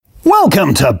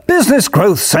Welcome to Business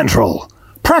Growth Central.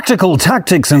 Practical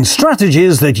tactics and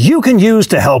strategies that you can use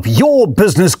to help your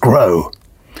business grow.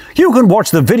 You can watch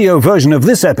the video version of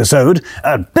this episode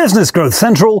at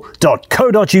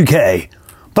businessgrowthcentral.co.uk.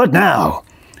 But now,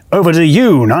 over to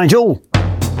you, Nigel.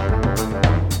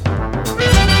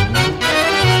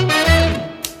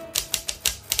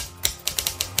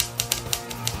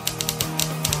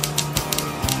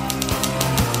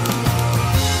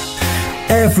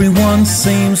 Everyone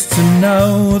seems to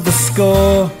know the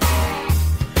score.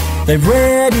 They've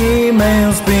read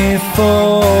emails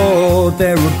before.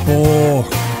 They're a bore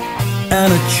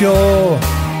and a chore.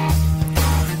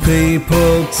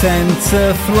 People tend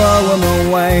to throw them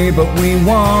away, but we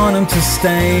want them to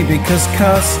stay because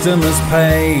customers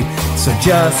pay. So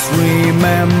just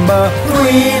remember,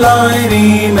 3-line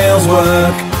emails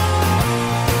work.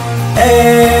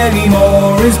 Any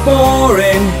more is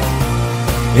boring.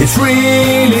 It's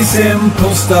really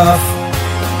simple stuff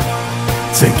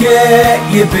to get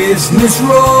your business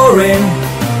roaring.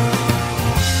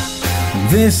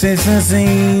 This is as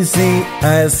easy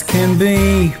as can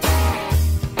be.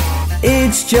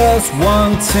 It's just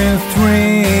 1, 2,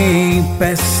 3.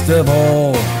 Best of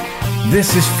all,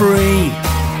 this is free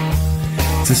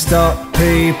to stop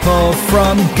people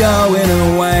from going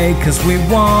away, 'cause we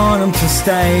want them to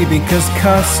stay because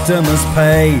customers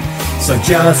pay. So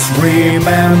just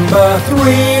remember,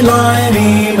 3-line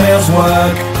emails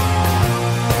work.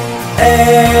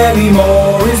 Any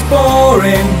more is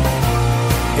boring.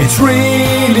 It's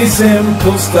really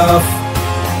simple stuff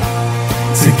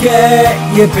to get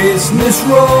your business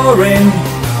roaring.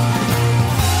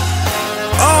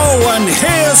 Oh, and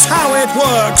here's how it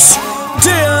works.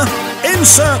 Dear,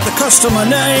 insert the customer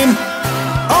name.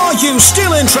 Are you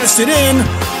still interested in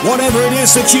whatever it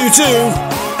is that you do?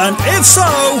 And if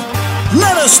so,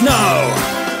 let us know.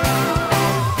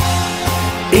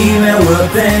 Email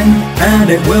work then, and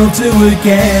it will do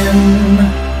again.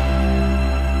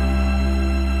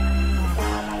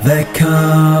 They're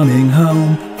coming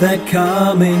home, they're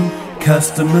coming.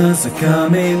 Customers are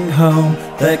coming home,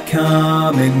 they're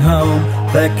coming home,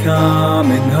 they're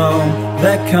coming home,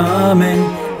 they're coming.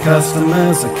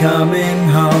 Customers are coming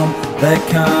home, they're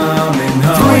coming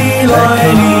home.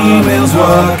 3-line emails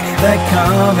work, they're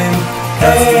coming.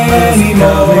 Any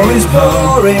more is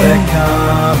boring. They're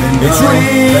coming. It's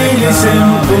really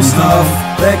simple stuff.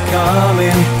 They're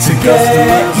coming to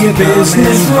get your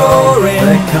business roaring.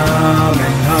 They're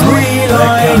coming.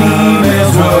 3-line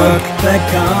emails work. They're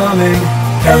coming.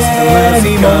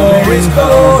 Any more is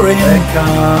boring. They're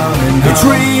coming. It's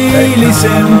really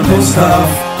simple stuff.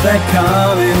 They're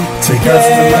coming to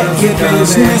get your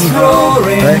business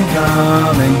roaring. They're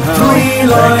coming.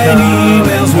 3-line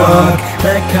emails work.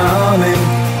 They're coming.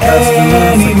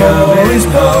 Any more is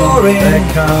boring. They're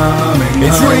coming.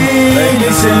 It's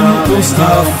really simple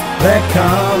stuff. They're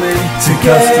coming to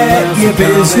get your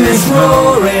business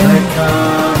roaring. They're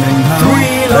coming.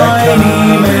 3-line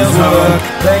emails work.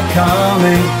 They're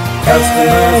coming.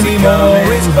 Any more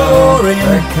is boring.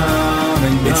 They're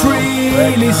coming. It's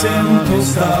really simple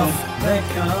stuff. They're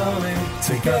coming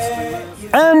to get.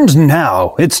 And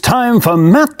now it's time for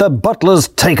Matt the Butler's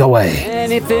takeaway.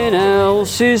 Anything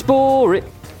else is boring.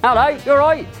 Hello, you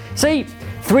alright? See,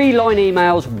 3-line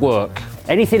emails work.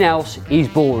 Anything else is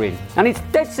boring. And it's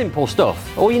dead simple stuff.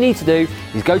 All you need to do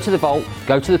is go to the vault,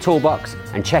 go to the toolbox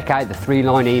and check out the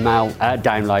 3-line email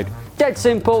download. Dead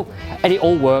simple, and it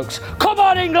all works. Come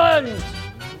on, England!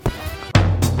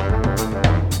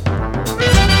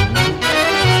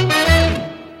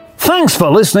 Thanks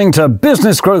for listening to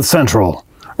Business Growth Central.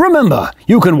 Remember,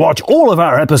 you can watch all of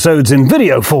our episodes in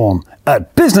video form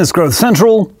at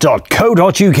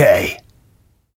businessgrowthcentral.co.uk.